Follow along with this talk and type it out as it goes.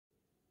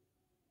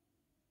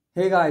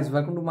Hey guys,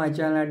 welcome to my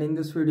channel, and in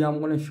this video I'm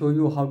going to show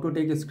you how to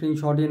take a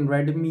screenshot in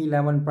Redmi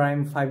 11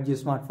 Prime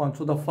 5G smartphone.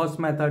 So the first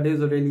method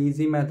is a really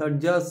easy method.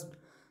 Just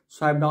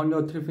swipe down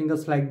your three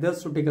fingers like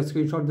this to take a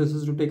screenshot. This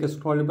is to take a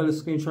scrollable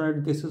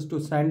screenshot. This is to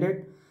send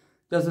it.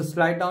 Just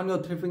slide down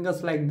your three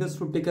fingers like this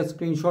to take a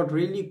screenshot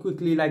really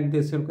quickly like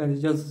this. You can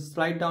just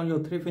slide down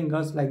your three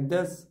fingers like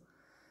this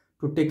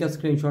to take a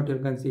screenshot. You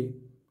can see.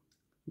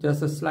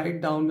 Just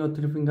slide down your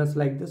three fingers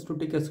like this to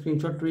take a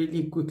screenshot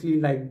really quickly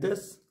like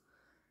this.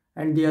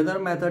 And the other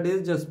method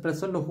is just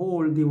press and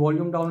hold the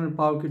volume down and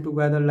power key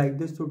together like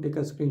this to take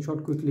a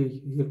screenshot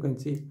quickly. You can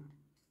see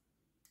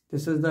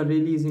this is the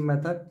really easy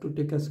method to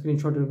take a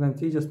screenshot. You can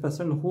see just press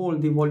and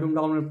hold the volume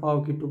down and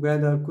power key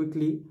together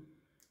quickly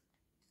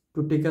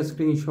to take a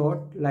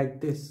screenshot like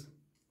this.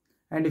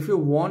 And if you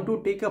want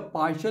to take a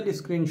partial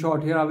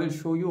screenshot, here I will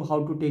show you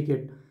how to take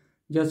it.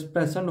 Just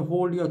press and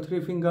hold your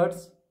three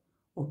fingers.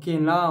 Okay,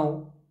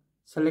 now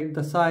select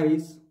the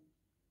size.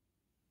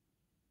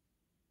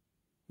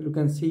 You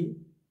can see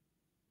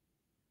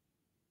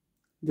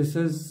this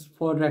is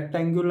for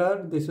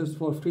rectangular, this is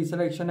for free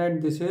selection,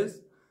 and this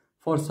is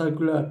for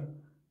circular.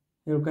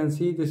 You can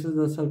see this is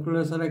the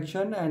circular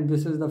selection and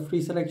this is the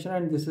free selection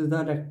and this is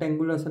the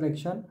rectangular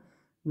selection.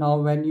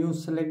 Now when you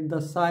select the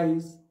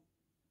size,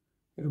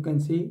 you can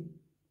see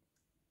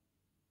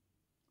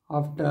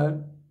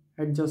after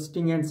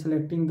adjusting and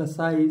selecting the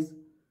size,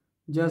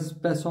 just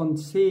press on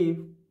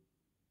save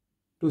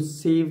to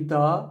save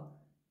the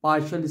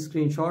partial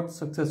screenshot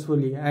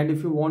successfully. And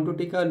if you want to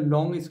take a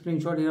long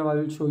screenshot, here I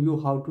will show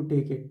you how to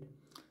take it.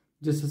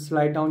 Just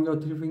slide down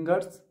your three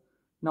fingers.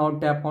 Now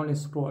tap on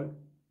scroll.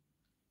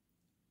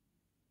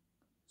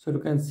 So you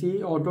can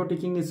see auto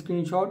taking a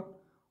screenshot,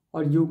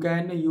 or you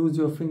can use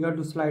your finger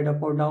to slide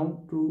up or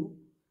down to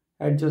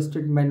adjust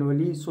it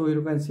manually. So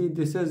you can see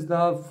this is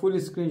the full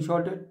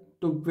screenshot it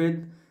took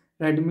with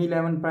Redmi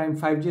 11 Prime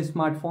 5G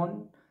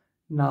smartphone.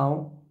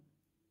 Now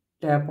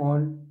tap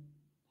on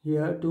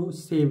here to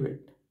save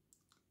it.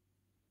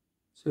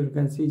 So you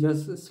can see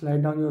just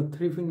slide down your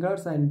three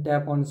fingers and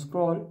tap on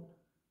scroll.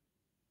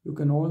 You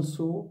can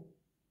also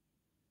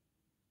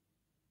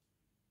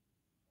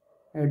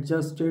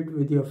adjust it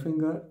with your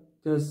finger.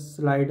 Just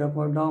slide up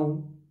or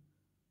down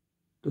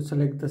to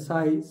select the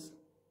size.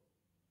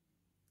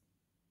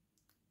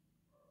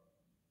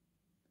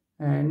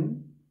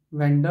 And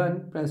when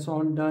done, press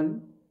on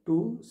done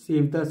to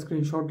save the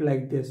screenshot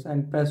like this,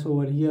 and press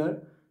over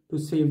here to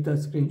save the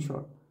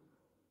screenshot.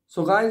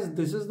 So guys,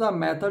 this is the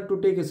method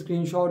to take a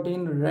screenshot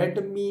in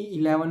Redmi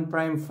 11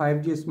 Prime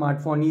 5G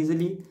smartphone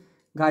easily.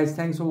 Guys,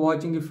 thanks for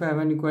watching. If you have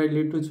any query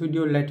related to this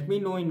video, let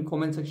me know in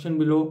comment section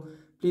below.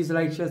 Please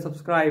like, share,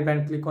 subscribe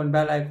and click on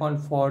bell icon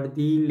for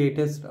the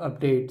latest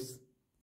updates.